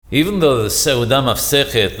Even though the Seudah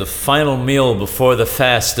Mafsechet, the final meal before the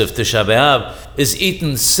fast of Tisha B'Av, is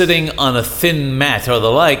eaten sitting on a thin mat or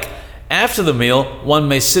the like, after the meal, one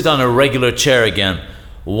may sit on a regular chair again.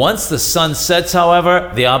 Once the sun sets,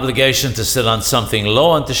 however, the obligation to sit on something low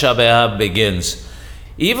on Tisha B'Av begins.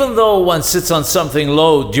 Even though one sits on something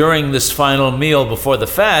low during this final meal before the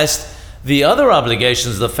fast, the other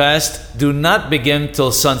obligations of the fast do not begin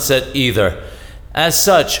till sunset either. As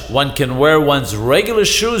such, one can wear one's regular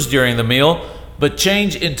shoes during the meal, but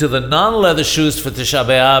change into the non-leather shoes for Tisha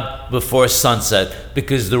B'Av before sunset,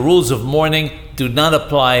 because the rules of mourning do not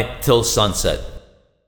apply till sunset.